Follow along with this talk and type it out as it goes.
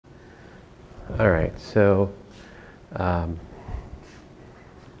All right, so I'll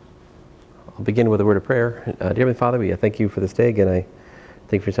begin with a word of prayer. Dear Heavenly Father, we thank you for this day. Again, I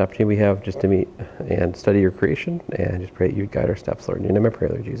thank you for this opportunity we have just to meet and study your creation, and just pray that you would guide our steps, Lord. In your name I pray,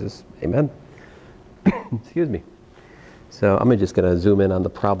 Lord Jesus. Amen. Excuse me. So I'm just going to zoom in on the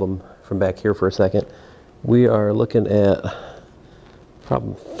problem from back here for a second. We are looking at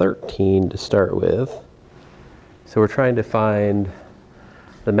problem 13 to start with. So we're trying to find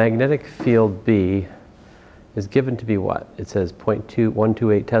the magnetic field B is given to be what? It says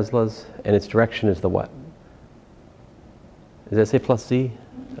 0.2128 Teslas, and its direction is the what? Does that say plus Z?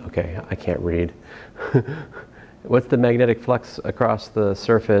 Okay, I can't read. What's the magnetic flux across the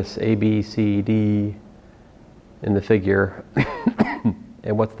surface A, B, C, D in the figure?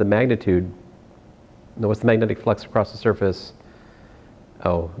 And what's the magnitude? No, what's the magnetic flux across the surface?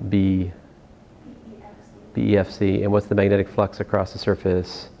 Oh, B, BEFC. And what's the magnetic flux across the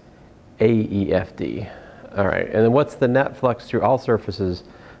surface? AEFD. All right, and then what's the net flux through all surfaces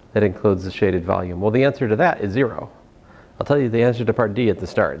that includes the shaded volume? Well, the answer to that is 0. I'll tell you the answer to part D at the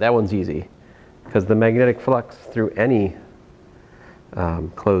start. That one's easy, because the magnetic flux through any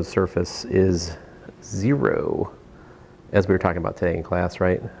closed surface is 0, as we were talking about today in class,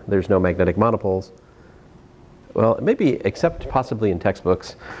 right? There's no magnetic monopoles. Well, maybe except possibly in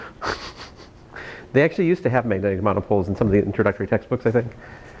textbooks. They actually used to have magnetic monopoles in some of the introductory textbooks, I think.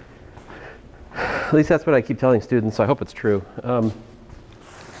 At least that's what I keep telling students, so I hope it's true. You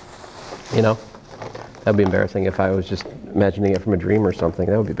know, that'd be embarrassing if I was just imagining it from a dream or something.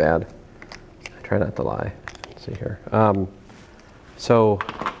 That would be bad. I try not to lie. Let's see here.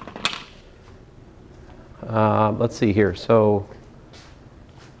 Let's see here. So,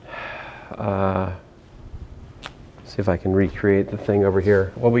 see if I can recreate the thing over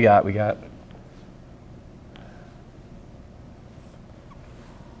here. What we got? We got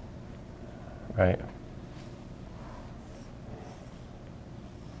right.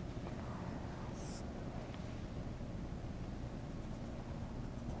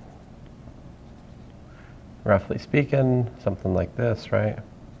 Roughly speaking, something like this, right?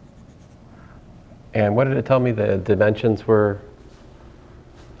 And what did it tell me the dimensions were?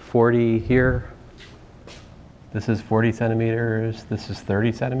 40 here. This is 40 centimeters. This is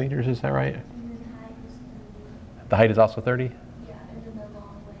 30 centimeters, is that right? The height is also 30? Yeah, and then the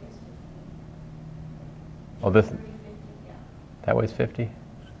long way is 50. Oh, this, 30, 50, yeah. that weighs 50?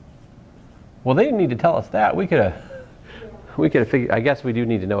 Well, they didn't need to tell us that. We could have figured, I guess we do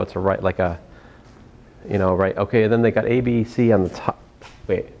need to know it's a right, like a, you know, right. Okay, then they got A, B, C on the top.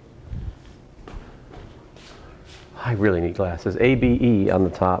 Wait. I really need glasses. A, B, E on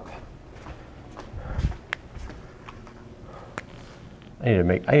the top.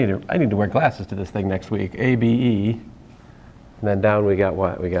 I need to wear glasses to this thing next week. A, B, E. And then down we got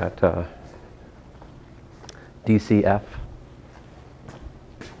what? We got D, C, F.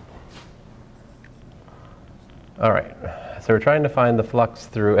 All right. So we're trying to find the flux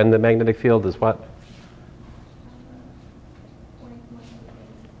through, and the magnetic field is what?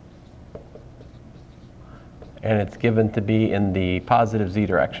 And it's given to be in the positive Z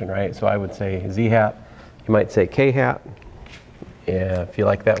direction, right? So I would say Z hat. You might say K hat. Yeah, if you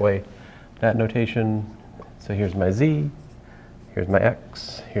like that way, that notation. So here's my Z, here's my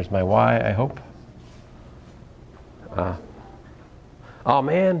X, here's my Y, I hope. Oh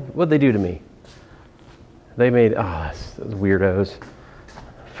man, what'd they do to me? They made, those weirdos.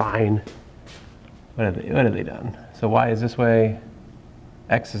 Fine. What have they done? So Y is this way,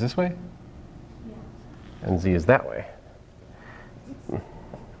 X is this way, and Z is that way.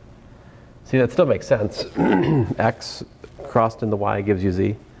 See, that still makes sense. X crossed in the Y gives you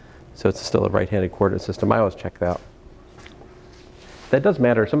Z. So it's still a right-handed coordinate system. I always check that. That does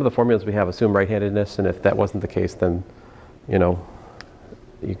matter. Some of the formulas we have assume right-handedness, and if that wasn't the case, then, you know,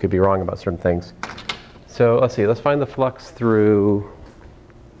 you could be wrong about certain things. So let's see, let's find the flux through,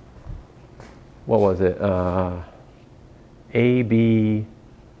 what was it? A, B,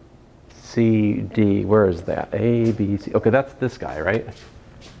 C, D. Where is that? A, B, C. Okay, that's this guy, right?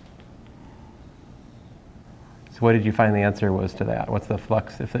 What did you find the answer was to that? What's the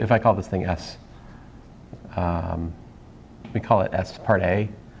flux? If I call this thing S, we call it S part A.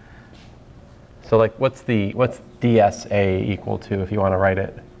 So like, what's DSA equal to if you want to write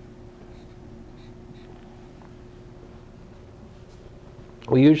it?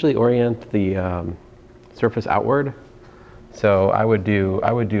 We usually orient the surface outward. So I would do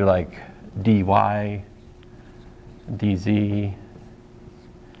like dy, dz,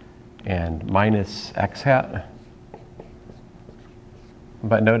 and minus x hat.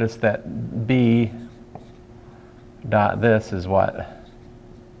 But notice that B dot this is what?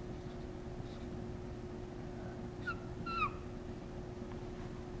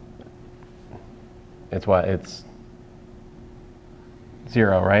 It's what? It's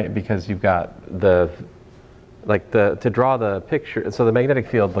 0, right? Because you've got to draw the picture, so the magnetic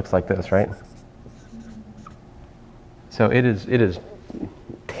field looks like this, right? So it is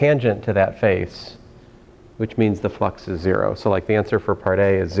tangent to that face, which means the flux is 0. So like the answer for part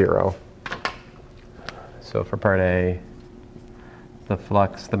A is 0. So for part A,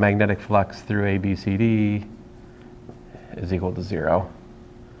 the magnetic flux through ABCD is equal to 0.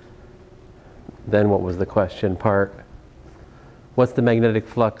 Then what was the question part? What's the magnetic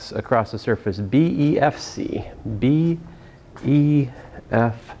flux across the surface? BEFC. BEFC.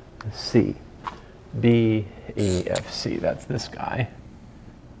 BEFC. That's this guy,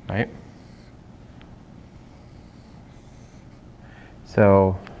 right?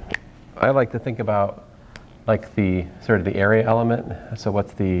 So I like to think about like the sort of the area element. So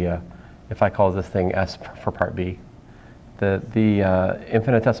what's the, if I call this thing S for part B, the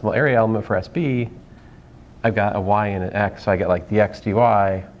infinitesimal area element for SB, I've got a y and an x, so I get like dx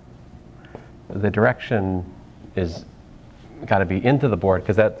dy. The direction is got to be into the board,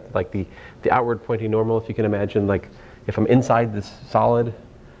 because that's like the outward pointing normal, if you can imagine, like if I'm inside this solid,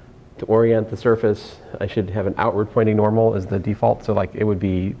 to orient the surface, I should have an outward pointing normal as the default, so like it would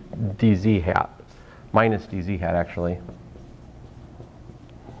be dz hat, minus dz hat actually.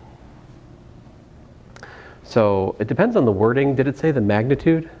 So it depends on the wording. Did it say the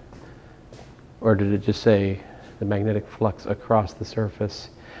magnitude? Or did it just say the magnetic flux across the surface?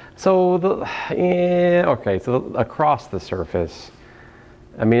 So okay, so across the surface.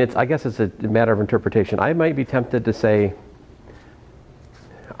 I mean, I guess it's a matter of interpretation. I might be tempted to say,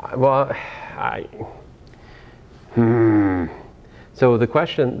 well, So the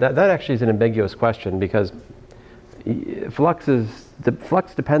question, that actually is an ambiguous question, because the flux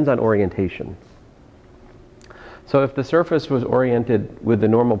depends on orientation. So if the surface was oriented with the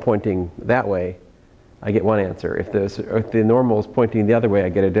normal pointing that way, I get one answer. If the normal is pointing the other way, I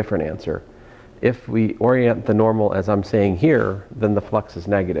get a different answer. If we orient the normal as I'm saying here, then the flux is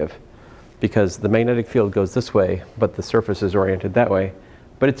negative, because the magnetic field goes this way, but the surface is oriented that way.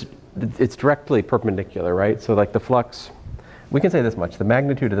 But it's directly perpendicular, right? So like the flux, we can say this much: the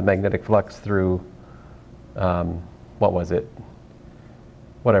magnitude of the magnetic flux through, what was it?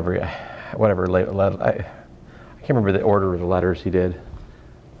 Whatever. I can't remember the order of the letters he did.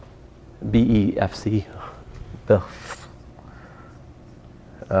 BEFC.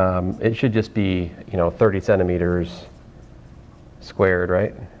 It should just be, 30 centimeters squared,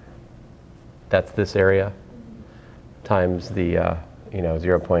 right? That's this area times the,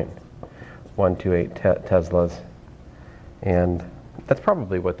 0.128 Teslas. And that's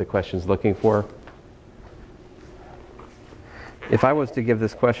probably what the question's looking for. If I was to give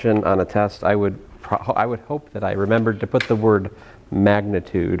this question on a test, I would hope that I remembered to put the word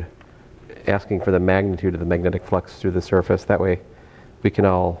magnitude, asking for the magnitude of the magnetic flux through the surface. That way we can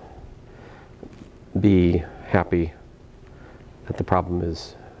all be happy that the problem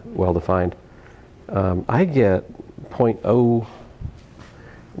is well defined. I get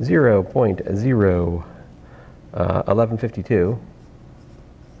 1152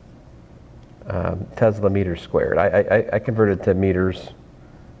 Tesla meters squared. I converted to meters,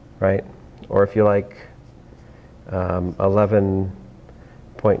 right? Or if you like, 11.52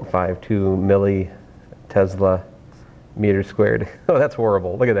 milli Tesla meters squared. Oh, that's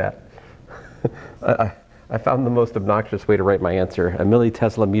horrible. Look at that. I found the most obnoxious way to write my answer: a milli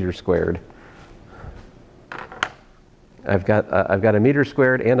Tesla meter squared. I've got a meter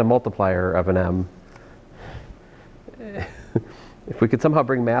squared and a multiplier of an m. If we could somehow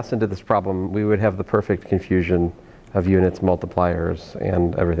bring mass into this problem, we would have the perfect confusion of units, multipliers,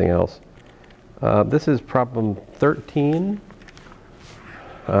 and everything else. This is problem 13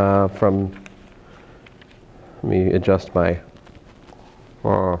 from, let me adjust my,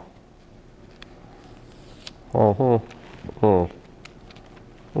 all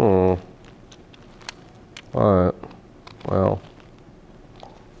right, well.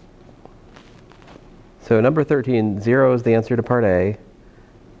 So number 13, 0 is the answer to part A.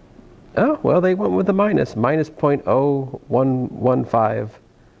 Oh, well, they went with the minus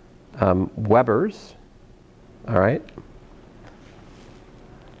 0.0115 Webers. All right.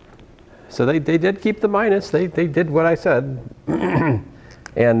 So they did keep the minus. They did what I said.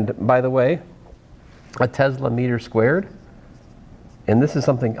 And by the way, a Tesla meter squared, and this is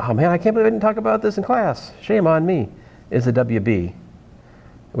something, oh man, I can't believe I didn't talk about this in class. Shame on me, is a WB,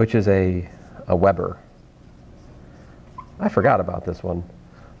 which is a Weber. I forgot about this one.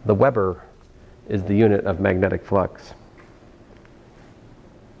 The Weber is the unit of magnetic flux.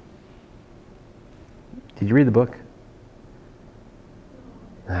 Did you read the book?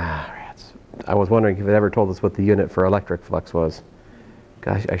 Ah, rats. I was wondering if it ever told us what the unit for electric flux was.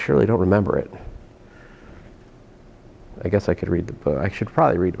 Gosh, I surely don't remember it. I guess I could read the book. I should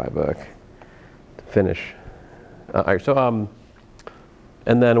probably read my book to finish. All right, so,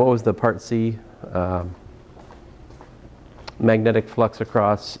 and then what was the part C? Magnetic flux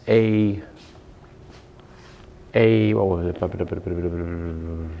across what was it?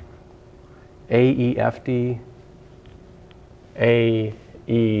 AEFD.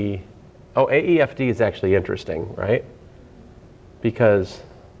 AEFD is actually interesting, right? Because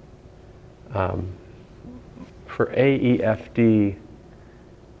for AEFD,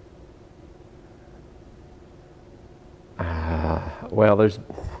 well,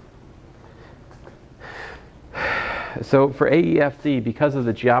 so for AEFD, because of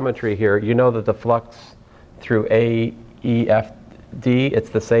the geometry here, you know that the flux through AEFD, it's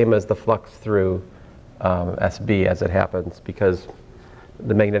the same as the flux through SB as it happens, because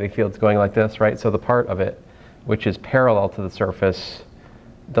the magnetic field's going like this, right? So the part of it which is parallel to the surface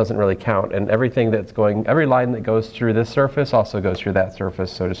doesn't really count, and every line that goes through this surface also goes through that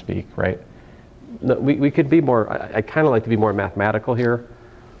surface, so to speak, right? No, we could be more, I kind of like to be more mathematical here.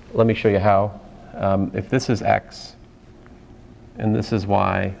 Let me show you how. If this is X and this is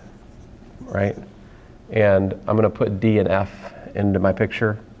Y, right? And I'm going to put D and F into my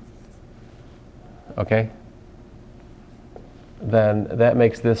picture, okay? Then that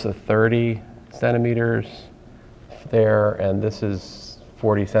makes this a 30 centimeters there, and this is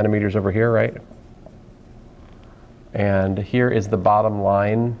 40 centimeters over here, right? And here is the bottom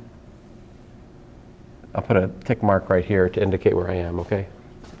line. I'll put a tick mark right here to indicate where I am, okay?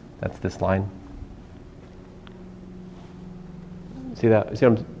 That's this line. See that? See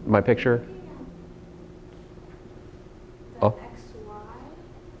my picture? Oh.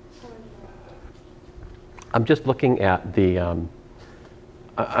 I'm just looking at the,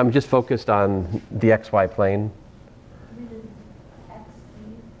 I'm just focused on the XY plane.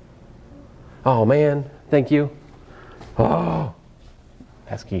 Oh man, thank you. Oh,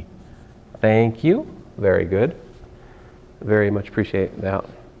 pesky. Thank you. Very good. Very much appreciate that.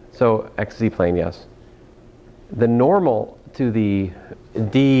 So XZ plane, yes. The normal to the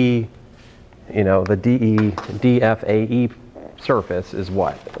D, the DE, DFAE surface is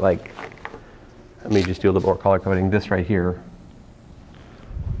what? Like, let me just do a little more color coding. This right here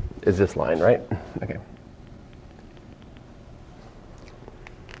is this line, right? Okay.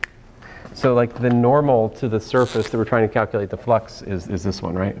 So like the normal to the surface that we're trying to calculate the flux is this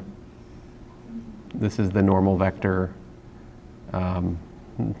one, right? This is the normal vector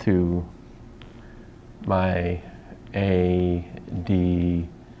to my ADEF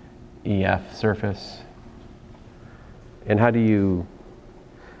surface. And how do you,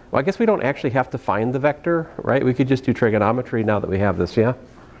 well, I guess we don't actually have to find the vector, right? We could just do trigonometry now that we have this, yeah?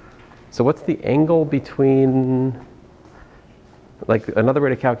 So what's the angle between, like another way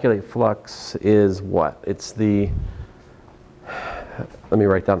to calculate flux is what? It's the, let me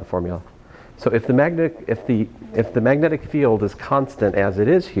write down the formula. So if the magnetic field is constant as it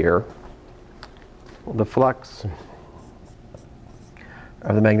is here, the flux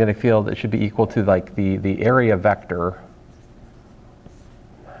of the magnetic field, it should be equal to like the area vector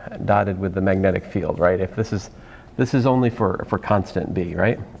dotted with the magnetic field, right? If this is only for constant B,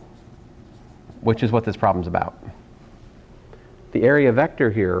 right? Which is what this problem's about. The area vector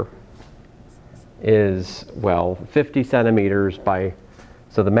here is, well, 50 centimeters by,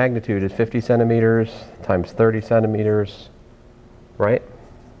 so the magnitude is 50 centimeters times 30 centimeters, right?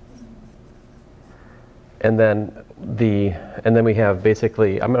 And then we have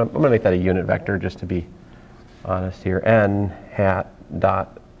basically, I'm gonna make that a unit vector just to be honest here, n hat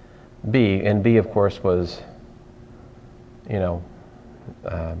dot b, and b of course was,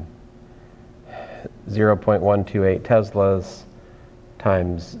 0.128 Teslas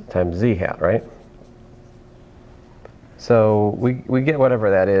times z hat, right? So we get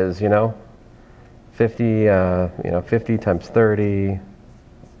whatever that is, 50, 50 times 30.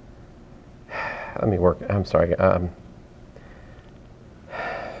 Let me work, I'm sorry.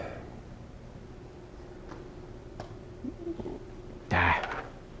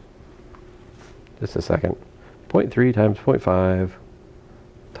 Just a second. 0.3 times 0.5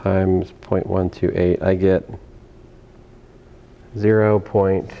 times 0.128, I get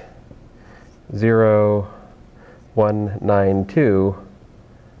 0.0192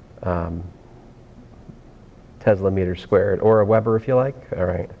 Tesla meters squared, or a Weber if you like. All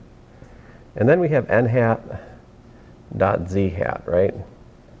right. And then we have n hat dot z hat, right?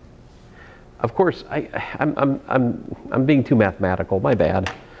 Of course, I'm being too mathematical. My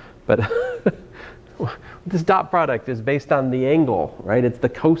bad. But this dot product is based on the angle, right? It's the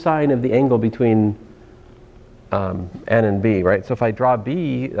cosine of the angle between n and b, right? So if I draw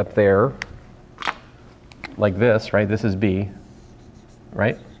b up there, like this, right? This is b,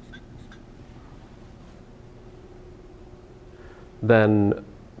 right? Then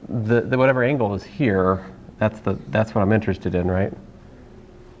the whatever angle is here, that's what I'm interested in, right?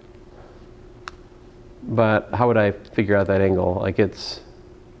 But how would I figure out that angle? Like it's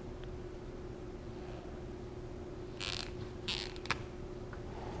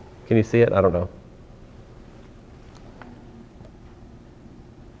can you see it? I don't know.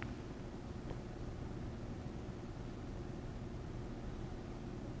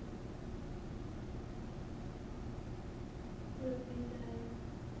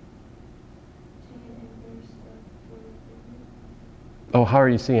 Oh, how are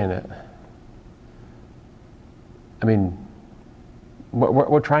you seeing it? I mean,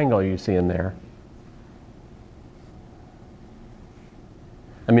 what triangle are you seeing there?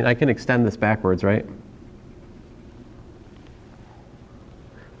 I mean, I can extend this backwards, right?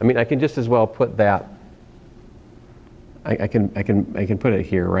 I mean, I can just as well put that. I can put it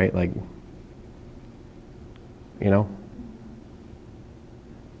here, right? Like, you know.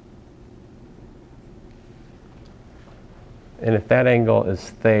 And if that angle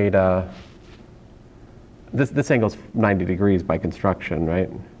is theta, this angle is 90 degrees by construction, right?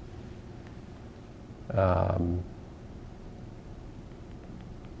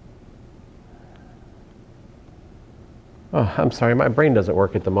 Oh, I'm sorry, my brain doesn't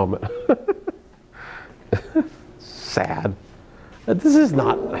work at the moment. Sad. This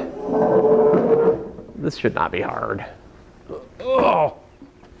should not be hard. Oh.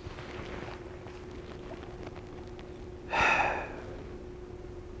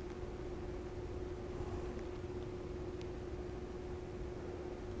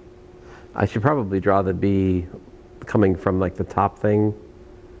 I should probably draw the B coming from like the top thing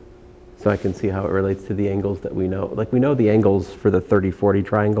so I can see how it relates to the angles that we know. Like we know the angles for the 30-40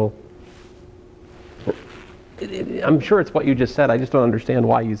 triangle. I'm sure it's what you just said. I just don't understand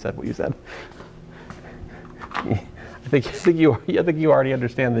why you said what you said. I think you already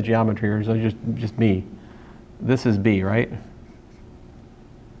understand the geometry, or so just me. This is B, right?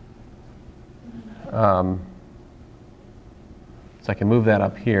 So I can move that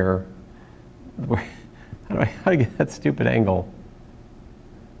up here. How do I get that stupid angle?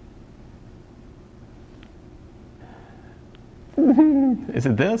 Is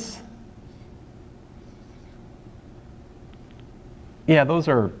it this? Yeah, those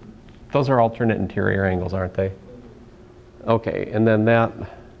are alternate interior angles, aren't they? Okay, and then that.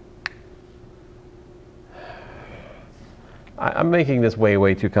 I'm making this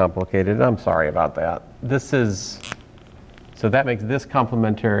way too complicated. I'm sorry about that. This is. So that makes this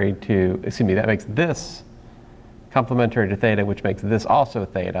complementary to, excuse me, that makes this complementary to theta, which makes this also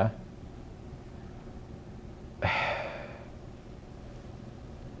theta.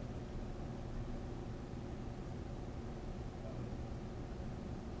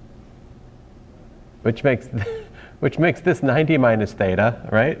 Which makes this 90 minus theta,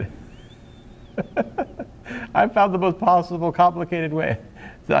 right? I found the most possible complicated way.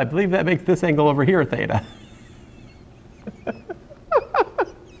 So I believe that makes this angle over here theta.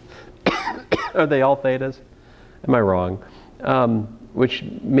 Are they all thetas? Am I wrong? Which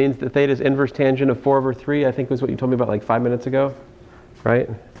means that theta is inverse tangent of 4/3, I think was what you told me about like 5 minutes ago, right?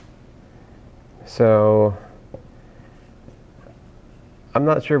 So I'm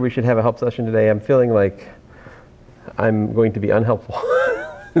not sure we should have a help session today. I'm feeling like I'm going to be unhelpful.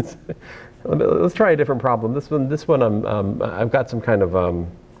 Let's try a different problem. This one I've got some kind of,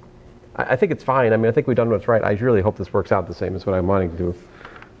 I think it's fine. I mean, I think we've done what's right. I really hope this works out the same as what I'm wanting to do.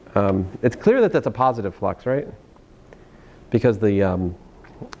 It's clear that that's a positive flux, right? Because the, you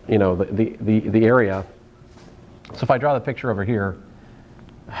know, the area. So if I draw the picture over here,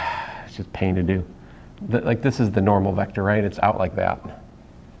 it's just pain to do. Like this is the normal vector, right? It's out like that.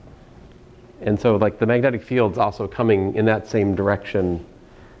 And so like the magnetic field's also coming in that same direction.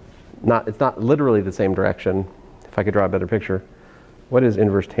 It's not literally the same direction. If I could draw a better picture. What is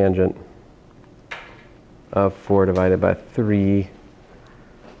inverse tangent of 4 divided by 3?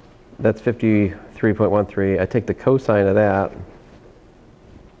 That's 53.13. I take the cosine of that,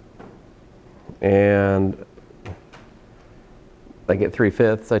 and I get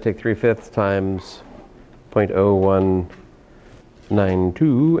 3/5. I take 3/5 times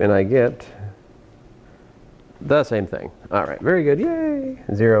 0.0192, and I get the same thing. All right, very good. Yay!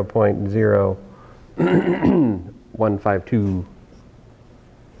 0.0152.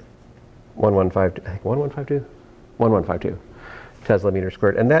 1152. 1152. Tesla meter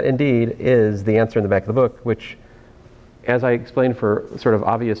squared. And that indeed is the answer in the back of the book, which, as I explained for sort of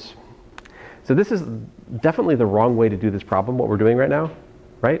obvious, so this is definitely the wrong way to do this problem, what we're doing right now,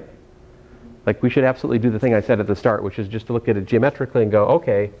 right? Like we should absolutely do the thing I said at the start, which is just to look at it geometrically and go,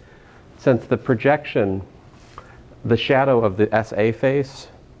 okay, since the projection, the shadow of the SA face,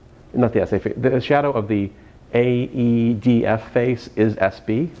 not the SA face, the shadow of the AEDF face is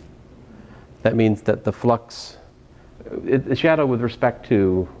SB. That means that the flux, the shadow with respect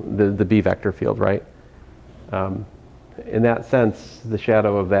to the B vector field, right? In that sense, the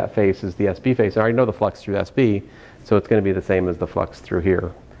shadow of that face is the SB face. I already know the flux through SB, so it's going to be the same as the flux through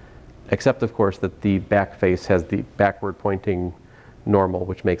here. Except, of course, that the back face has the backward pointing normal,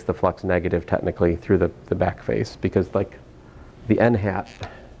 which makes the flux negative technically through the back face, because like the n hat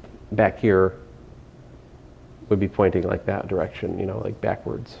back here would be pointing like that direction, you know, like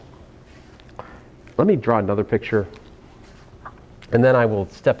backwards. Let me draw another picture, and then I will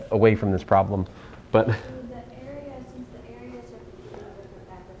step away from this problem. But So the area, since the areas are different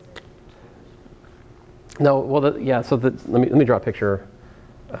backwards. no, well, yeah. So let me draw a picture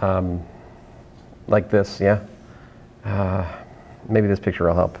like this. Yeah. Maybe this picture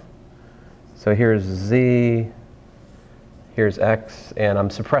will help. So here's Z, here's X, and I'm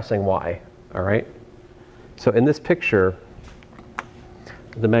suppressing Y. All right. So in this picture,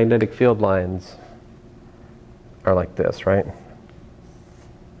 the magnetic field lines are like this, right?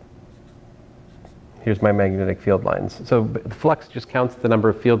 Here's my magnetic field lines. So the flux just counts the number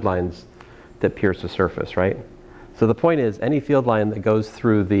of field lines that pierce a surface, right? So the point is, any field line that goes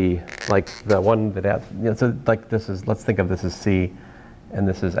through the one that has, you know, so like this is, let's think of this as C, and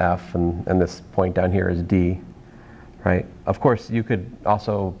this is F, and this point down here is D, right? Of course, you could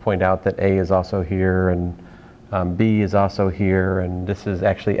also point out that A is also here, and B is also here, and this is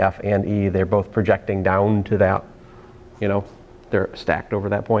actually F and E. They're both projecting down to that, you know, they're stacked over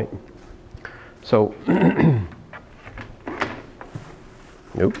that point. So,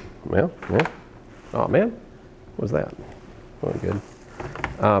 nope, well, oh man, what was that? Oh, good.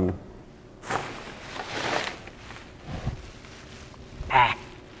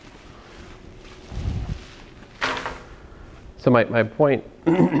 So my point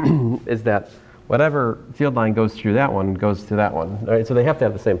is that whatever field line goes through that one goes to that one. All right, so they have to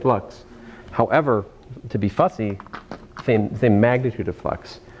have the same flux. However, to be fussy, same magnitude of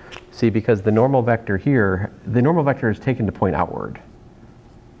flux. See, because the normal vector here, the normal vector is taken to point outward.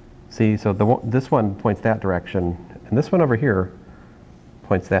 See, so this one points that direction, and this one over here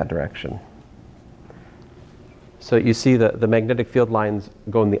points that direction. So you see the magnetic field lines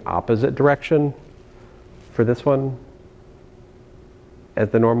go in the opposite direction for this one as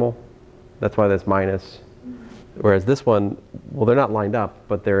the normal. That's why that's minus. Whereas this one, well, they're not lined up,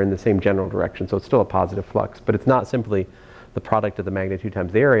 but they're in the same general direction, so it's still a positive flux. But it's not simply the product of the magnitude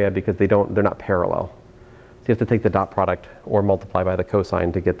times the area, because they're not parallel. So you have to take the dot product or multiply by the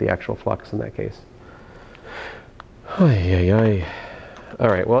cosine to get the actual flux in that case. All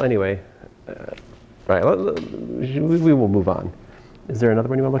right, well, anyway, right, we will move on. Is there another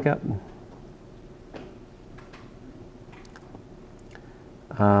one you want to look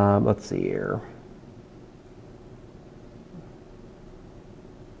at? Let's see here.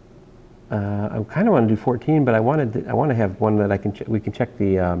 I kind of want to do 14, but I want to have one that we can check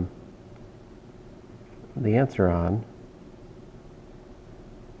the answer on.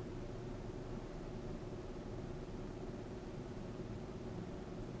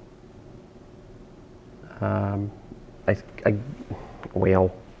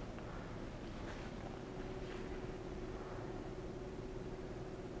 Well.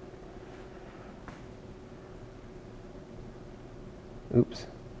 Oops.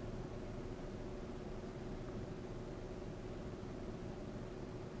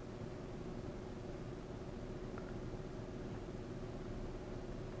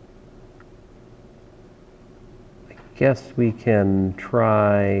 I guess we can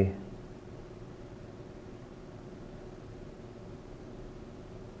try.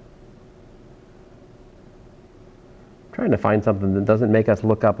 Trying to find something that doesn't make us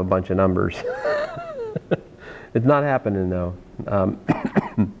look up a bunch of numbers. It's not happening though.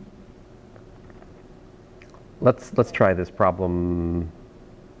 Let's try this problem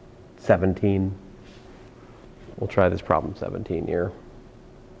 17. We'll try this problem 17 here.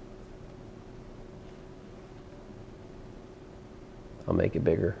 I'll make it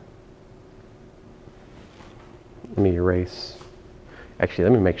bigger. Let me erase. Actually,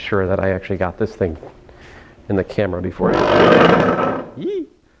 let me make sure that I actually got this thing in the camera before I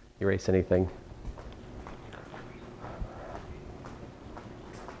erase anything.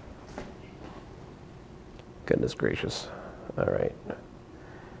 Goodness gracious. All right.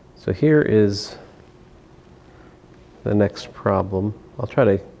 So here is the next problem. I'll try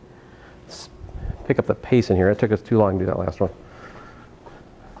to pick up the pace in here. It took us too long to do that last one.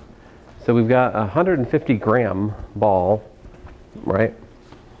 So we've got a 150 gram ball, right?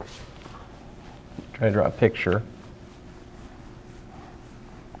 Try to draw a picture.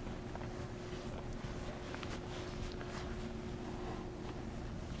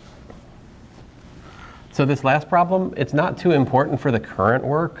 So this last problem, it's not too important for the current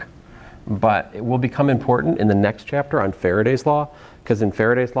work, but it will become important in the next chapter on Faraday's law, because in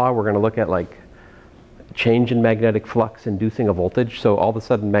Faraday's law we're going to look at like change in magnetic flux inducing a voltage. So all of a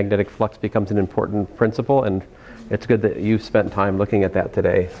sudden magnetic flux becomes an important principle, and it's good that you've spent time looking at that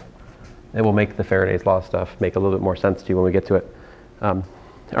today. It will make the Faraday's law stuff make a little bit more sense to you when we get to it. All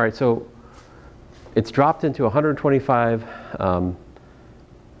right, so it's dropped into 125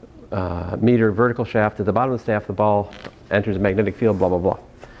 meter vertical shaft. At the bottom of the shaft, the ball enters a magnetic field, blah, blah, blah. All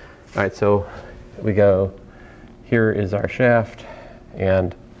right, so we go, here is our shaft,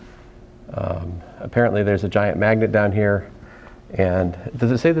 and apparently there's a giant magnet down here. And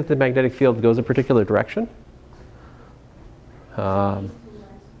does it say that the magnetic field goes a particular direction?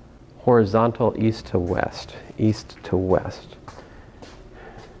 Horizontal east to west, east to west,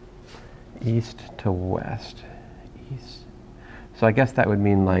 east to west, east. So I guess that would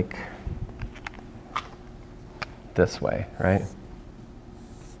mean like this way, right?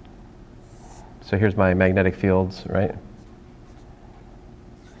 So here's my magnetic fields, right?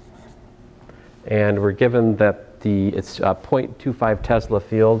 And we're given that it's a 0.25 Tesla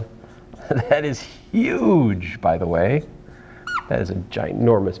field. That is huge, by the way. That is a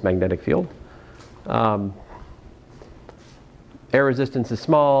ginormous magnetic field. Air resistance is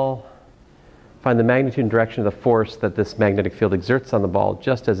small. Find the magnitude and direction of the force that this magnetic field exerts on the ball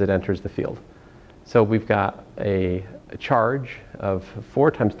just as it enters the field. So we've got a charge of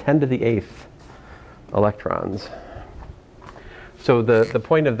 4 times 10 to the 8th electrons. So the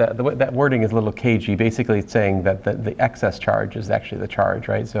point of that wording is a little cagey. Basically it's saying that the excess charge is actually the charge,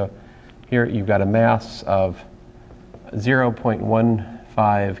 right? So here you've got a mass of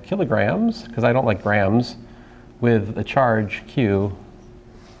 0.15 kilograms, because I don't like grams, with a charge Q.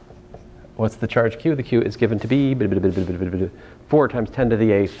 What's the charge Q? The Q is given to be 4 times 10 to the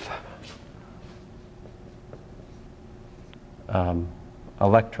 8th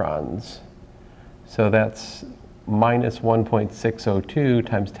electrons. So that's minus 1.602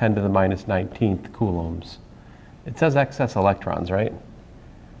 times 10 to the minus 19th coulombs. It says excess electrons, right?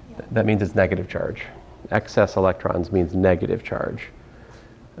 That means it's negative charge. Excess electrons means negative charge.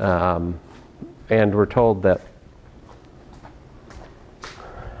 And we're told that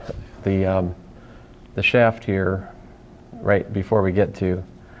the shaft here, right before we get to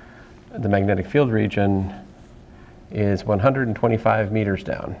the magnetic field region, is 125 meters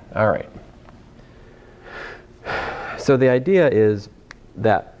down. All right. So the idea is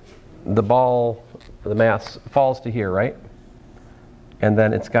that the ball, the mass, falls to here, right? And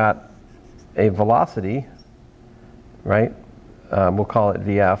then it's got a velocity, right? We'll call it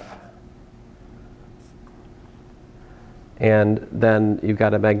VF. And then you've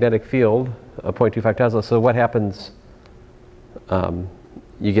got a magnetic field of 0.25 Tesla. So what happens?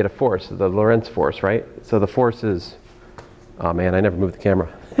 You get a force, the Lorentz force, right? So the force is, oh man, I never moved the camera.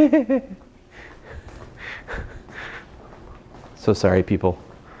 So sorry, people.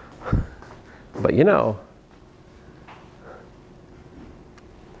 But you know,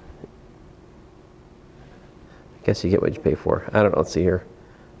 I guess you get what you pay for. I don't know, let's see here.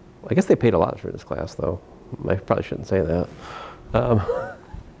 I guess they paid a lot for this class, though. I probably shouldn't say that.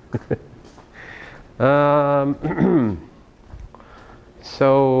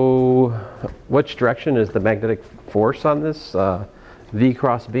 So which direction is the magnetic force on this? V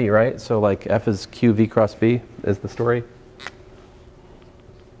cross B, right? So like F is Q, V cross B is the story.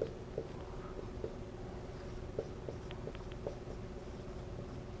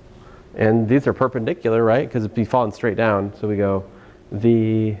 And these are perpendicular, right? Because it'd be falling straight down. So we go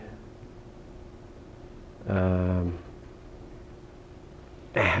V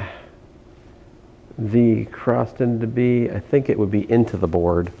V crossed into B. I think it would be into the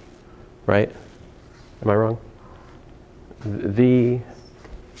board, right? Am I wrong? V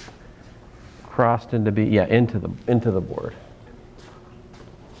crossed into B. Yeah, into the board.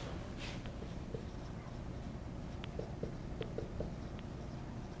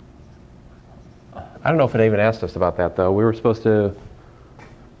 I don't know if it even asked us about that, though. We were supposed to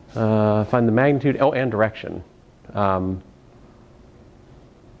find the magnitude, oh, and direction.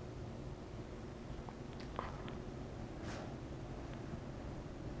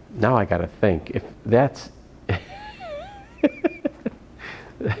 Now I got to think. If that's...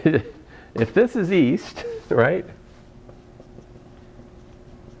 if this is east, right,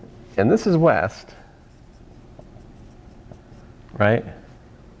 and this is west, right,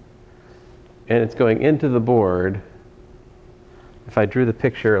 and it's going into the board, if I drew the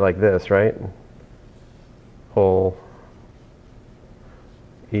picture like this, right, whole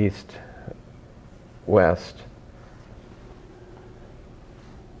east, west,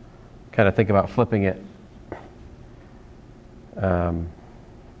 kind of think about flipping it.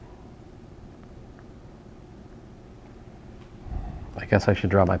 I guess I should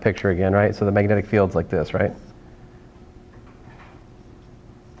draw my picture again, right? So the magnetic field's like this, right?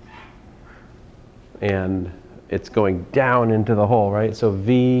 And it's going down into the hole, right? So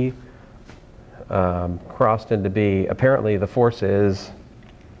V crossed into B. Apparently the force is,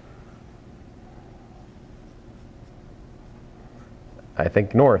 I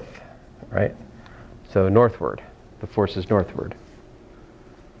think, north, right? So northward. The force is northward.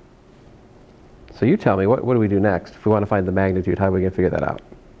 So you tell me, what do we do next? If we want to find the magnitude, how are we going to figure that out?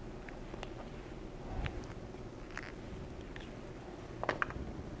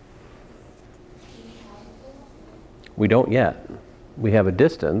 We don't yet. We have a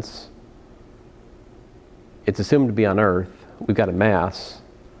distance. It's assumed to be on Earth. We've got a mass.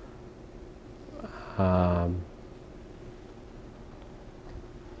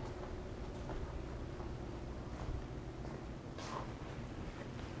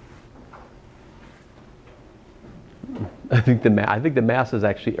 I think the mass is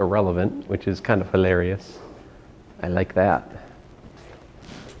actually irrelevant, which is kind of hilarious. I like that.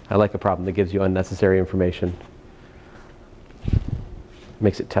 I like a problem that gives you unnecessary information.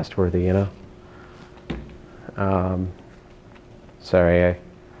 Makes it test-worthy, you know? Sorry, I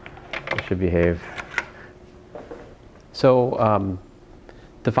should behave. So,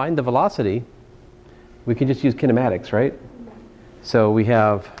 to find the velocity, we can just use kinematics, right? So we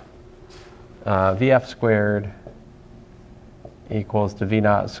have Vf squared equals to V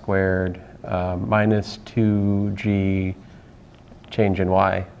naught squared minus 2g change in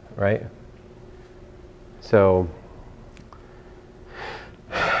y, right? So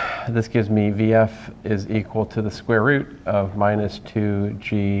this gives me Vf is equal to the square root of minus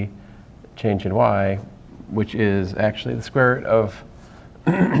 2g change in y, which is actually the square root of,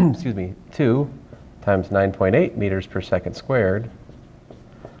 excuse me, 2 times 9.8 meters per second squared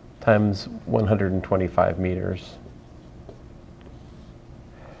times 125 meters.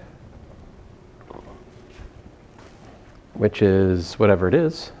 Which is whatever it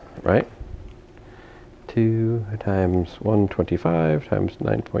is, right? 2 times 125 times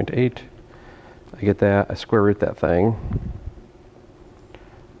 9.8. I get that. I square root that thing.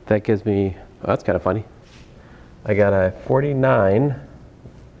 That gives me, oh, that's kind of funny. I got a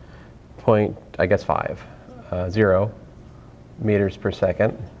 49.0 meters per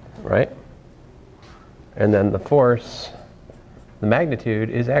second, right? And then the force, the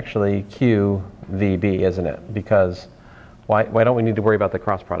magnitude is actually QVB, isn't it? Because why don't we need to worry about the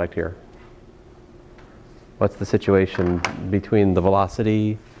cross product here? What's the situation between the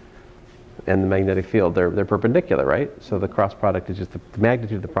velocity and the magnetic field? They're perpendicular, right? So the cross product is just the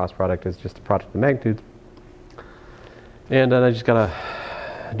magnitude of the cross product is just the product of the magnitudes. And then I just gotta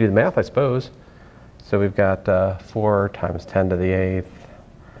do the math, I suppose. So we've got 4 times 10 to the 8th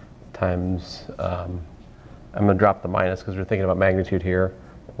times, I'm gonna drop the minus because we're thinking about magnitude here.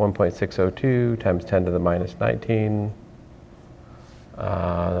 1.602 times 10 to the minus 19.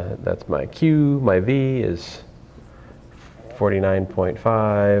 That's my Q. My V is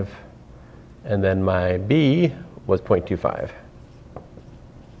 49.5. And then my B was 0.25.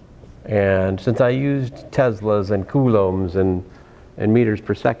 And since I used Teslas and coulombs and meters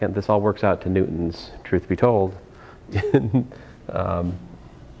per second, this all works out to newtons, truth be told.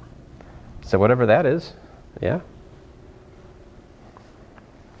 So whatever that is, yeah.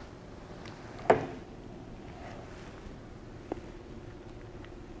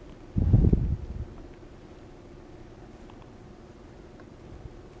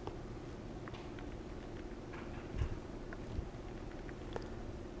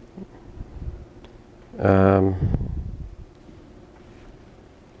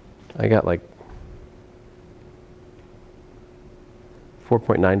 I got like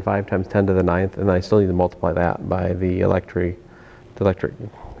 4.95 times 10 to the 9th, and I still need to multiply that by the electric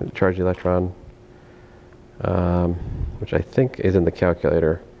charged electron, which I think is in the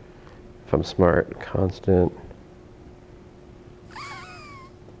calculator, if I'm smart. Constant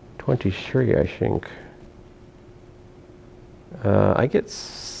 23, I think. I get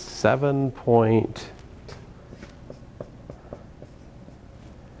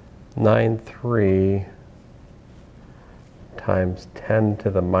 7.93 times 10 to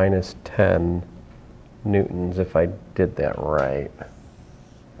the minus 10 newtons, if I did that right.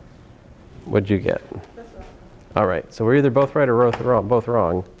 What'd you get? That's right. All right, so we're either both right or both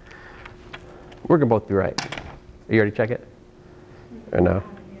wrong. We're going to both be right. You already check it? Or no?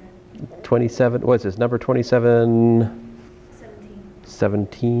 27, what's this, number 27?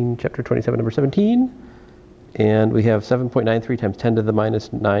 17, chapter 27, number 17. And we have 7.93 times 10 to the minus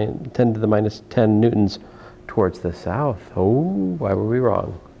 10 newtons towards the south. Oh, why were we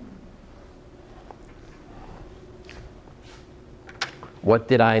wrong? What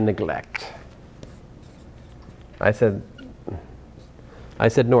did I neglect? I said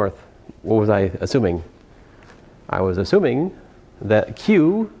north. What was I assuming? I was assuming that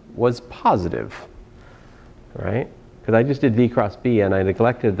Q was positive, right? Because I just did V cross B and I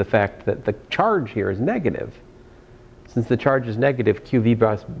neglected the fact that the charge here is negative. Since the charge is negative, V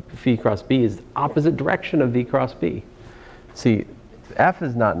cross B is the opposite direction of V cross B. See, F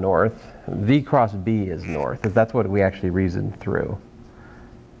is not north, V cross B is north. That's what we actually reasoned through.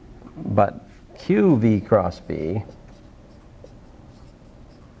 But QV cross B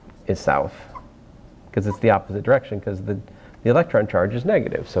is south, because it's the opposite direction, because the electron charge is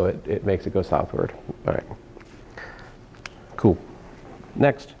negative, so it makes it go southward. All right. Cool.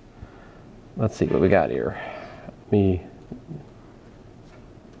 Next, let's see what we got here. I'm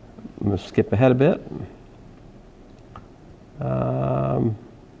going to skip ahead a bit.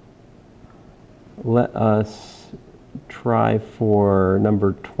 Let us try for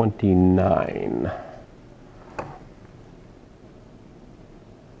number 29.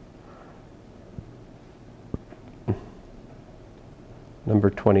 Number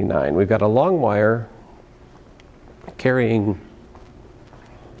 29. We've got a long wire carrying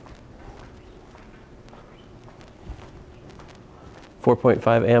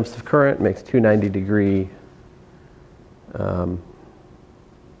 .5 amps of current, makes 290-degree.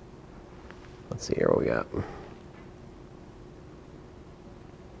 Let's see here what we got.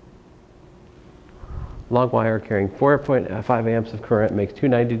 Long wire carrying 4.5 amps of current makes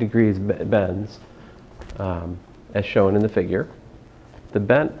 290 degrees bends, as shown in the figure. The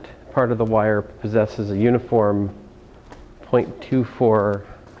bent part of the wire possesses a uniform 0.24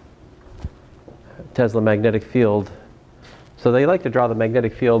 Tesla magnetic field. So they like to draw the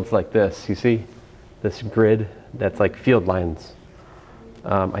magnetic fields like this. You see this grid? That's like field lines.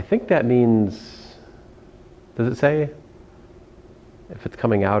 I think that means, does it say if it's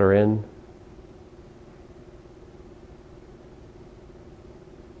coming out or in?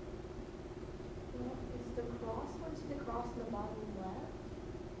 Is the cross, what's the cross in the bottom left?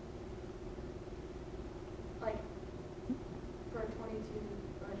 Like, for 22,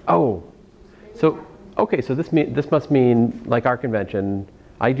 Oh, maybe so, that one. okay, so this must mean, like our convention,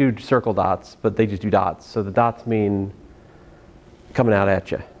 I do circle dots, but they just do dots. So the dots mean coming out at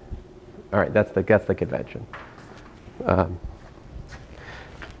you. All right, that's the convention.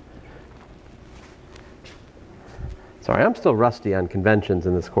 Sorry, I'm still rusty on conventions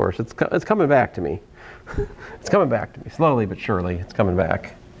in this course. It's coming back to me. It's coming back to me, slowly but surely. It's coming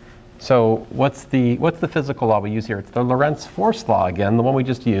back. So what's the physical law we use here? It's the Lorentz force law again, the one we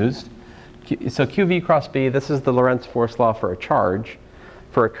just used. So QV cross B, this is the Lorentz force law for a charge.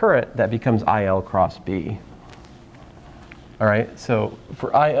 For a current, that becomes IL cross B. All right, so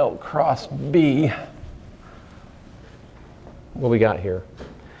for IL cross B, what we got here?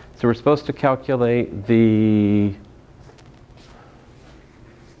 So we're supposed to calculate the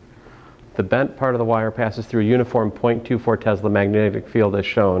bent part of the wire passes through a uniform 0.24 Tesla magnetic field as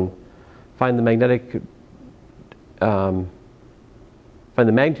shown. Find the magnitude and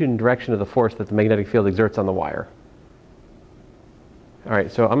direction of the force that the magnetic field exerts on the wire. All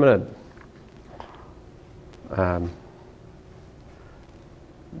right, so I'm going to,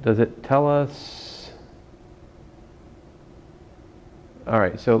 does it tell us? All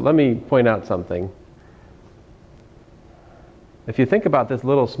right, so let me point out something. If you think about this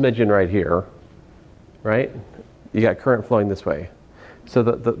little smidgen right here, right? You got current flowing this way. So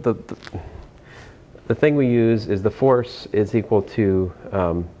the thing we use is the force is equal to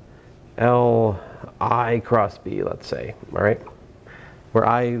Li cross B, let's say, all right? Where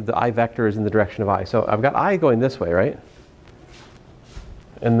the I vector is in the direction of I. So I've got I going this way, right?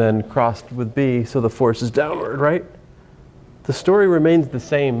 And then crossed with B, so the force is downward, right? The story remains the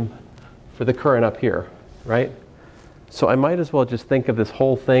same for the current up here, right? So I might as well just think of this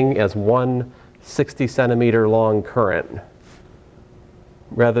whole thing as one 60 centimeter long current,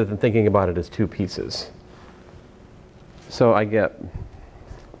 rather than thinking about it as two pieces. So I get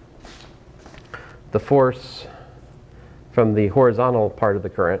the force from the horizontal part of the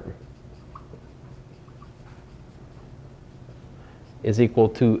current is equal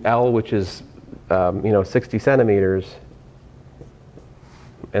to L, which is 60 centimeters,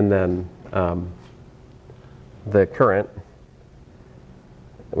 and then the current,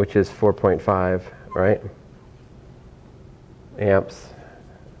 which is 4.5, right, amps,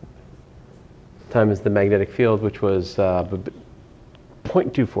 times the magnetic field, which was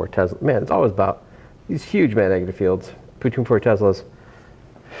 0.24 Tesla. Man, it's always about these huge magnetic fields, 0.24 Teslas.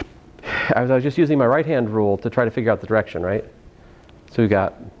 I was just using my right-hand rule to try to figure out the direction, right? So we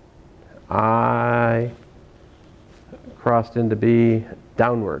got I crossed into B,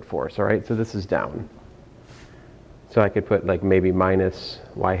 downward force, all right? So this is down. So I could put like maybe minus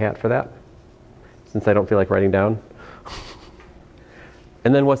y hat for that, since I don't feel like writing down.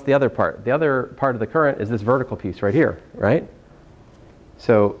 And then what's the other part? The other part of the current is this vertical piece right here, right?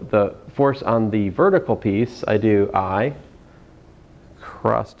 So the force on the vertical piece, I do I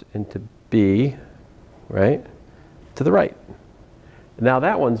crossed into B, right, to the right. Now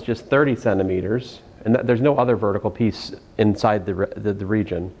that one's just 30 centimeters, and there's no other vertical piece inside the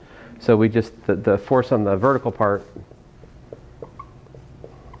region. So we just, the force on the vertical part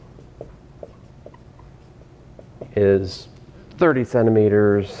is 30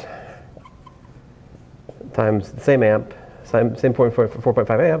 centimeters times the same amp, same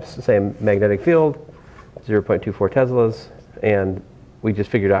 4.5 amps, same magnetic field, 0.24 Teslas, and we just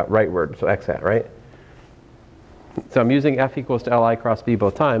figured out rightward, so x hat, right? So I'm using F equals to Li cross B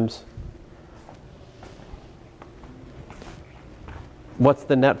both times. What's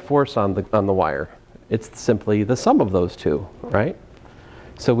the net force on the wire? It's simply the sum of those two, right?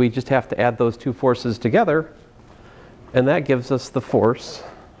 So we just have to add those two forces together, and that gives us the force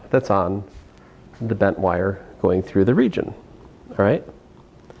that's on the bent wire going through the region, all right?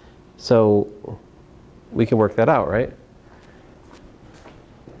 So we can work that out, right?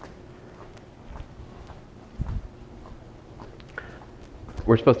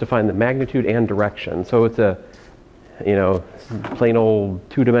 We're supposed to find the magnitude and direction. So it's a, plain old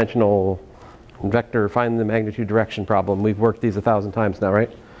two-dimensional vector, find the magnitude direction problem. We've worked these 1,000 times now,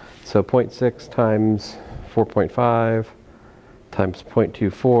 right? So 0.6 times 4.5 times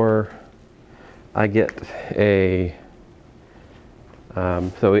 0.24, I get a,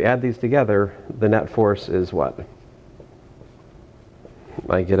 so we add these together, the net force is what?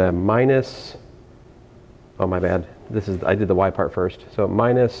 I get a minus, oh my bad, I did the y part first, so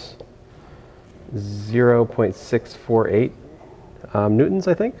minus 0.648 newtons,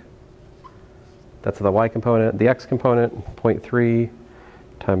 I think. That's the y component. The x component, 0.3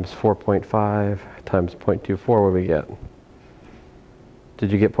 times 4.5 times 0.24, what do we get?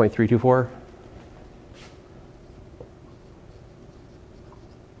 Did you get 0.324?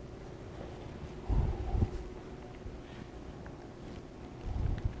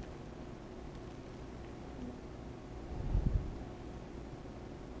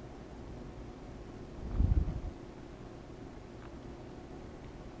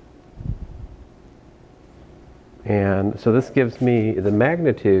 And so this gives me the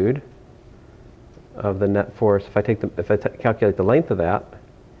magnitude of the net force. If I calculate the length of that,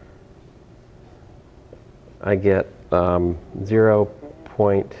 I get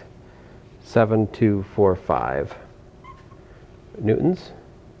 0.7245 newtons.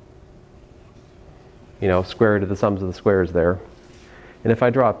 Square root of the sums of the squares there. And if I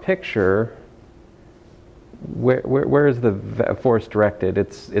draw a picture, where is the force directed?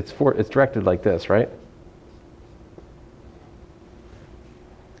 It's directed like this, right?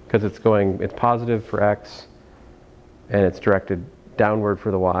 Because it's positive for x, and it's directed downward for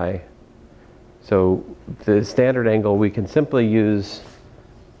the y. So the standard angle, we can simply use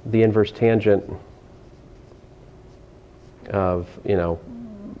the inverse tangent of,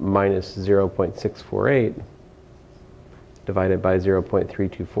 minus 0.648 divided by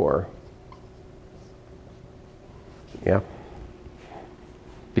 0.324. Yeah.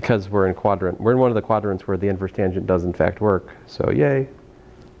 Because we're in one of the quadrants where the inverse tangent does in fact work, so yay.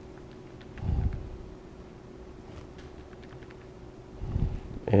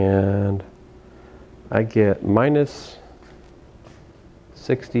 And I get minus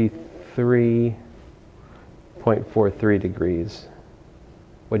 63.43 degrees.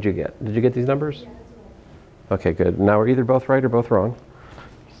 What'd you get? Did you get these numbers? Yeah, that's right. Okay, good. Now we're either both right or both wrong.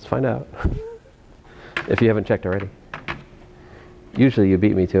 Let's find out. If you haven't checked already. Usually you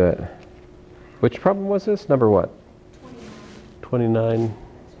beat me to it. Which problem was this? Number what? 29. That's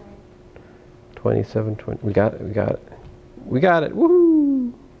right. 27, 20. We got it. We got it.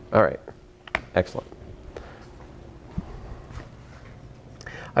 Woohoo! All right. Excellent.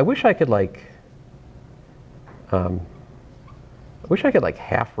 I wish I could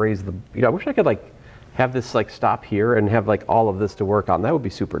half raise the, I wish I could have this like stop here and have like all of this to work on. That would be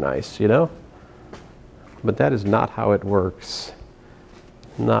super nice, you know? But that is not how it works.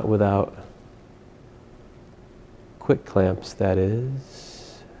 Not without quick clamps, that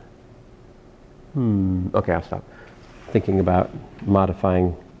is. Okay, I'll stop thinking about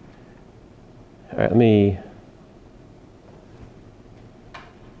modifying. All right,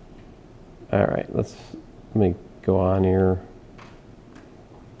 let me go on here.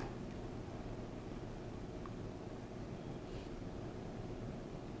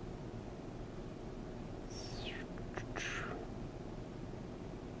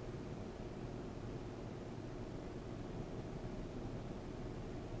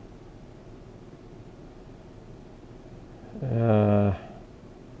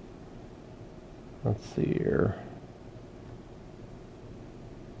 Let's see here.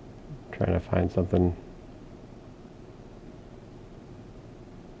 I'm trying to find something.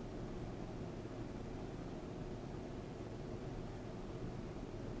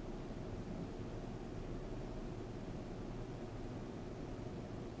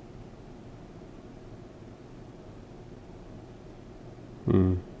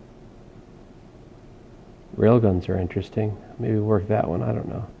 Railguns are interesting. Maybe work that one, I don't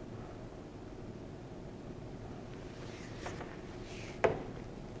know.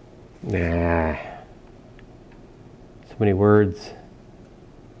 Nah. So many words.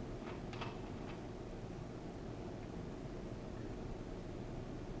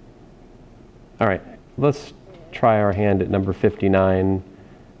 All right, let's try our hand at number 59,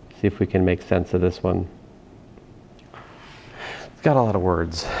 see if we can make sense of this one. It's got a lot of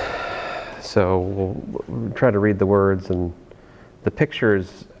words. So we'll try to read the words, and the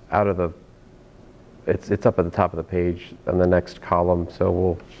picture's out of the, it's up at the top of the page on the next column,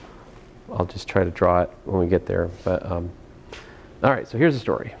 so I'll just try to draw it when we get there. But all right, so here's the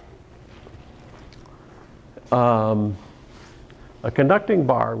story. A conducting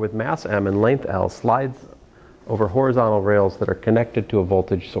bar with mass M and length L slides over horizontal rails that are connected to a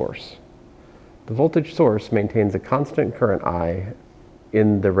voltage source. The voltage source maintains a constant current I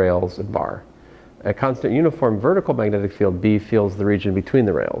in the rails and bar. A constant uniform vertical magnetic field B fills the region between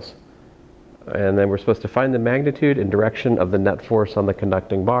the rails. And then we're supposed to find the magnitude and direction of the net force on the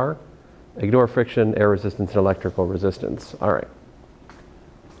conducting bar. Ignore friction, air resistance, and electrical resistance. All right.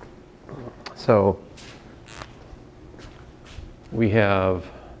 So we have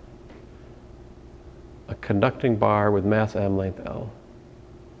a conducting bar with mass M, length L.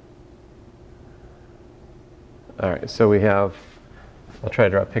 All right, so we have, I'll try to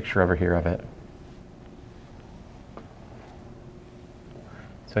draw a picture over here of it.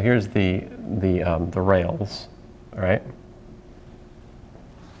 So here's the rails, all right?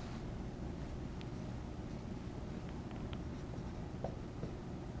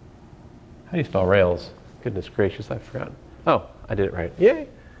 How do you spell rails? Goodness gracious, I forgot. Oh, I did it right. Yay!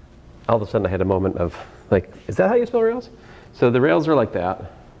 All of a sudden I had a moment of like, is that how you spell rails? So the rails are like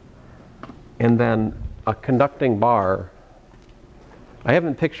that. And then a conducting bar, I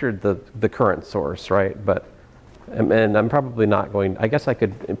haven't pictured the current source, right? But, and I'm probably not going, I guess I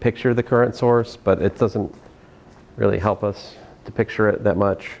could picture the current source, but it doesn't really help us to picture it that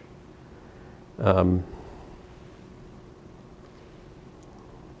much.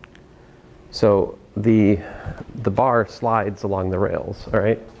 So the bar slides along the rails, all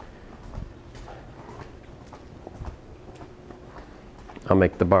right? I'll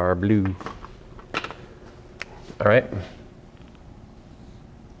make the bar blue. All right.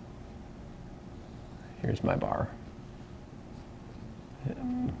 Here's my bar.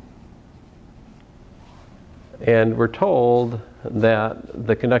 And we're told that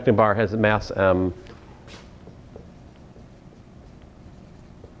the conducting bar has a mass M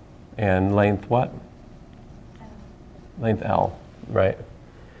and length what? L. Length L, right?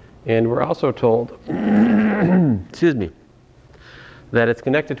 And we're also told, excuse me, that it's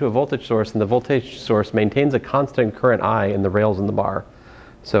connected to a voltage source, and the voltage source maintains a constant current I in the rails in the bar.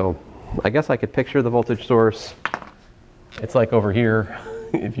 So I guess I could picture the voltage source. It's like over here,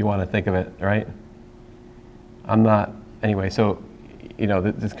 if you want to think of it, right? I'm not, anyway, so, you know,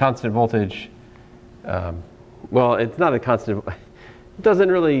 this constant voltage, well, it's not a constant, it doesn't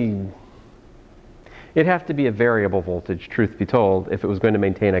really, it'd have to be a variable voltage, truth be told, if it was going to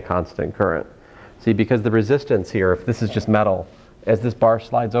maintain a constant current. See, because the resistance here, if this is just metal, as this bar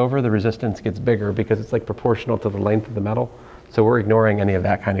slides over, the resistance gets bigger because it's like proportional to the length of the metal. So we're ignoring any of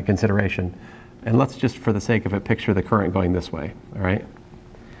that kind of consideration. And let's just, for the sake of it, picture the current going this way, all right?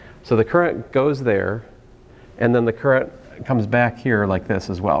 So the current goes there, and then the current comes back here like this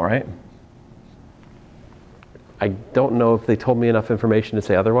as well, right? I don't know if they told me enough information to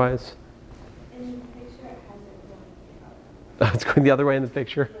say otherwise. In the picture It's going the other way in the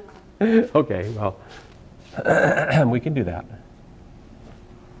picture? Okay, well, we can do that.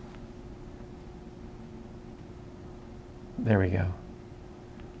 There we go.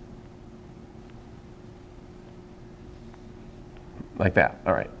 Like that,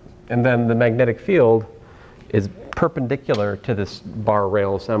 all right. And then the magnetic field is perpendicular to this bar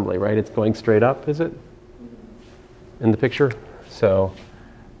rail assembly, right? It's going straight up, is it? In the picture? So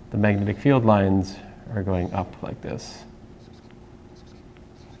the magnetic field lines are going up like this.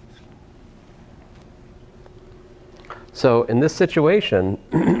 So in this situation,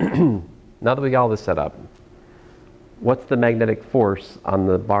 now that we got all this set up, what's the magnetic force on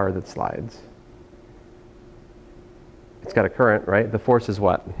the bar that slides? It's got a current, right? The force is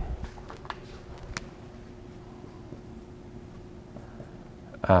what?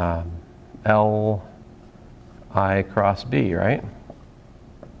 L I cross B, right?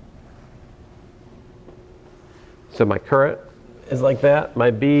 So my current is like that. My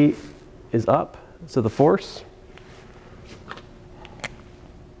B is up. So the force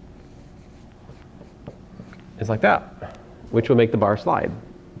is like that, which will make the bar slide.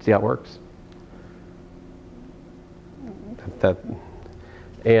 See how it works?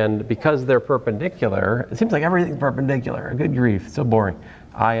 And because they're perpendicular, it seems like everything's perpendicular. Good grief, so boring.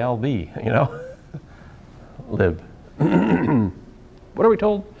 ILB, you know? Lib. What are we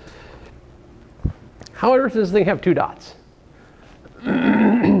told? How on earth does this thing have two dots?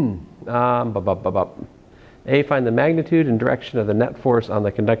 A, find the magnitude and direction of the net force on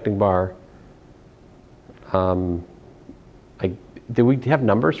the conducting bar. Do we have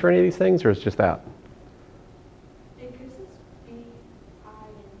numbers for any of these things, or is it just that? It gives us B, I,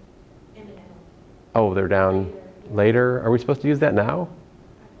 and M and L. Oh, they're down later. Are we supposed to use that now?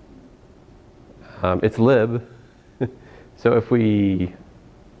 It's lib. So if we,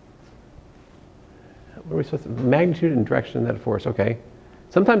 what are we supposed to, magnitude and direction of that force, okay.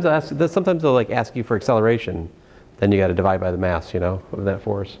 Sometimes they'll like ask you for acceleration, then you got to divide by the mass, you know, of that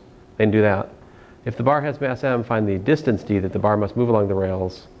force. They can do that. If the bar has mass m, find the distance d that the bar must move along the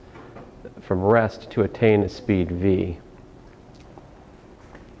rails from rest to attain a speed v.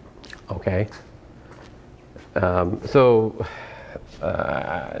 Okay.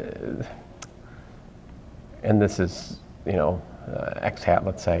 And this is, you know, x hat,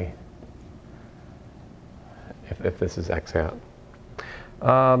 let's say, if this is x hat.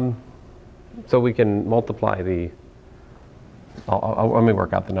 So we can multiply the, let me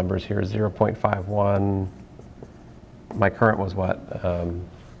work out the numbers here. 0.51, my current was what?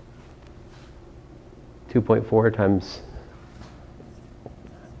 2.4 times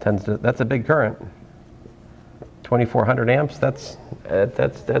 10 to, that's a big current. 2,400 amps, that's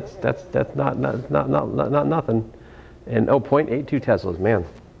not nothing. And 0.82 Teslas, man.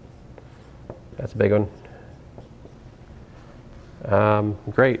 That's a big one.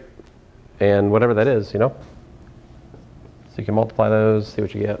 Great. And whatever that is, you know. So you can multiply those, see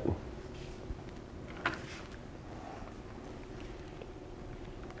what you get.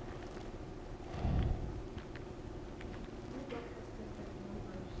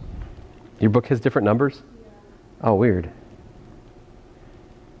 Your book has different numbers? Oh, weird.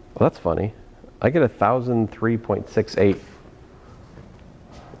 Well, that's funny. I get 1,003.68.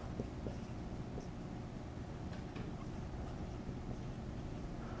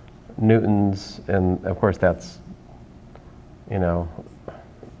 Newtons, and of course that's, you know,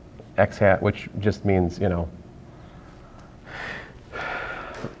 x hat, which just means, you know,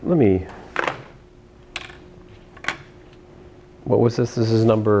 let me, what was this? This is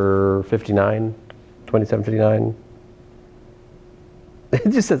number 59, 2759. It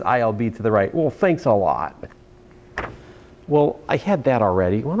just says ILB to the right. Well, thanks a lot. Well, I had that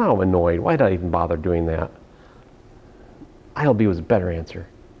already. Well, now I'm annoyed. Why did I even bother doing that? ILB was a better answer.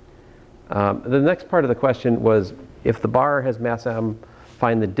 The next part of the question was, if the bar has mass m,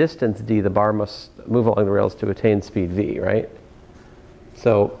 find the distance d the bar must move along the rails to attain speed v, right?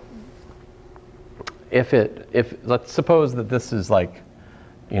 So if let's suppose that this is like,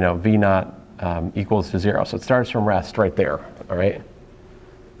 you know, v naught equals to 0. So it starts from rest right there, all right?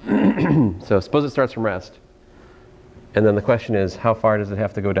 So suppose it starts from rest. And then the question is, how far does it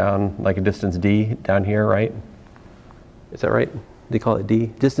have to go down, like a distance d down here, right? Is that right? They call it d?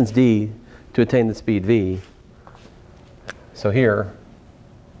 Distance d to attain the speed v. So here,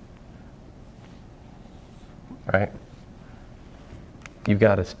 right, you've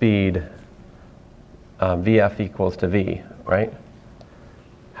got a speed vf equals to v, right?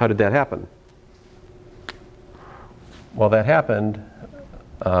 How did that happen? Well, that happened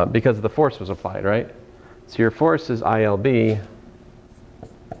because the force was applied, right? So your force is ILB,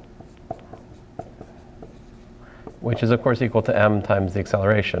 which is of course equal to m times the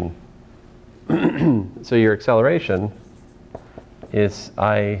acceleration. So your acceleration is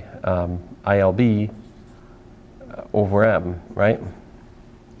ILB over m, right?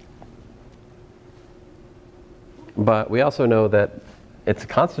 But we also know that it's a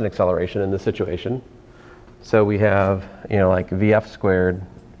constant acceleration in this situation. So we have, like Vf squared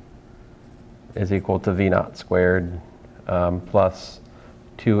is equal to V naught squared plus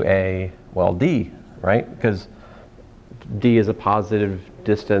 2a, d, right? Because d is a positive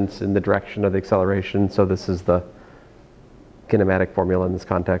distance in the direction of the acceleration, so this is the kinematic formula in this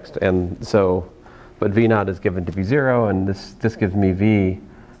context. And so, but V naught is given to be 0, and this gives me V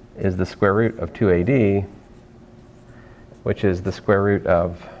is the square root of 2ad, which is the square root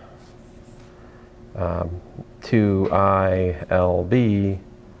of 2ILB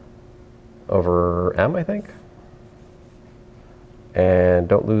over m, I think. And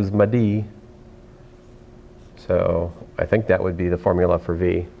don't lose my d. So I think that would be the formula for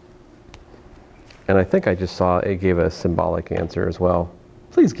V. And I think I just saw it gave a symbolic answer as well.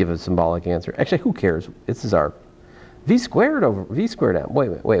 Please give a symbolic answer. Actually, who cares? This is our V squared over V squared m.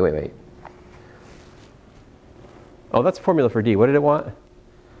 Wait. Oh, that's the formula for D. What did it want?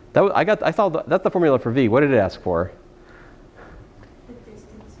 That was, that's the formula for V. What did it ask for? The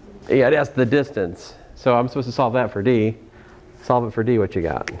distance. Yeah, it asked the distance. So I'm supposed to solve that for D. Solve it for D, what you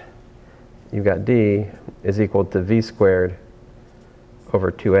got? You got D is equal to V squared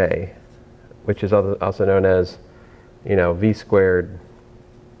over 2a, which is also known as, V squared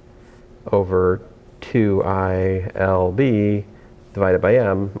over 2ILB divided by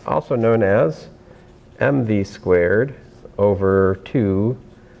m, also known as mv squared over 2ILB.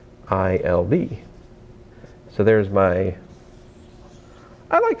 So there's I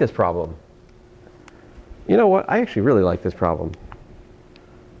like this problem. You know what? I actually really like this problem.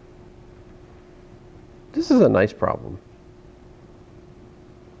 This is a nice problem.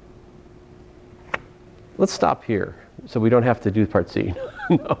 Let's stop here so we don't have to do part C.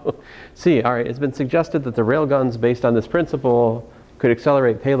 No. C, all right, it's been suggested that the railguns based on this principle could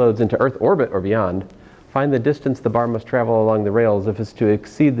accelerate payloads into Earth orbit or beyond. Find the distance the bar must travel along the rails if it's to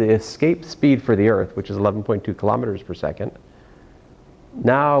exceed the escape speed for the Earth, which is 11.2 kilometers per second.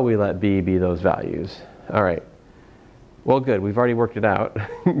 Now we let B be those values. All right. Well, good. We've already worked it out.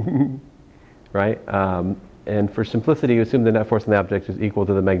 Right? And for simplicity, assume the net force on the object is equal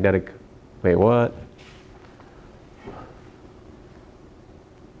to the magnetic... Wait, what?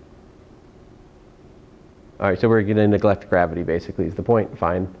 All right, so we're going to neglect gravity, basically, is the point.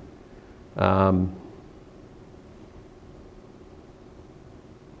 Fine.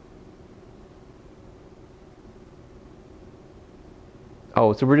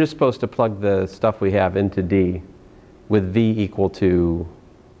 Oh, so we're just supposed to plug the stuff we have into D with V equal to...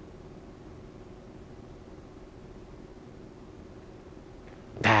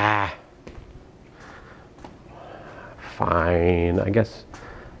 Fine, I guess.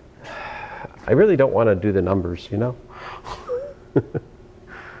 I really don't want to do the numbers, I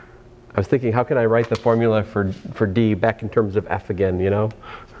was thinking, how can I write the formula for D back in terms of F again,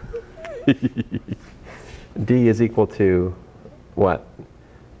 D is equal to what?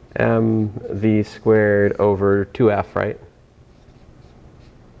 mv squared over 2f, right?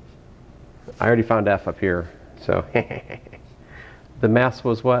 I already found F up here, so the mass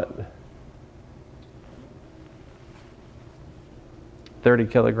was what? 30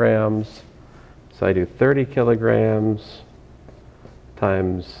 kilograms. So I do 30 kilograms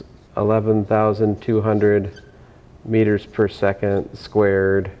times 11,200 meters per second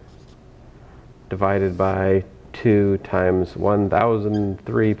squared divided by 2 times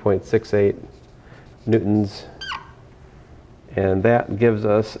 1,003.68 newtons. And that gives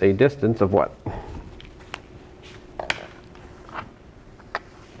us a distance of what?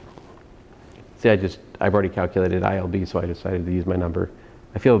 See, I've already calculated ILB, so I decided to use my number.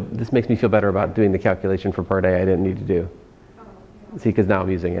 This makes me feel better about doing the calculation for part A I didn't need to do. See, because now I'm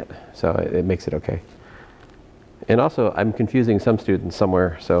using it, so it makes it okay. And also, I'm confusing some students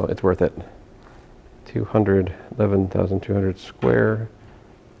somewhere, so it's worth it. 11,200 square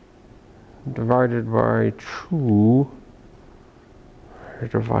divided by 2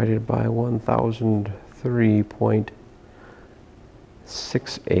 divided by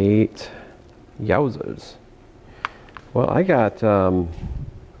 1,003.68. Yowzers. Well, I got,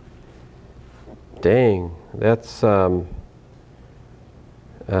 dang, that's, I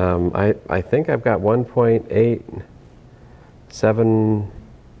think I've got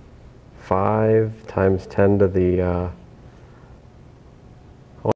 1.875 times 10 to the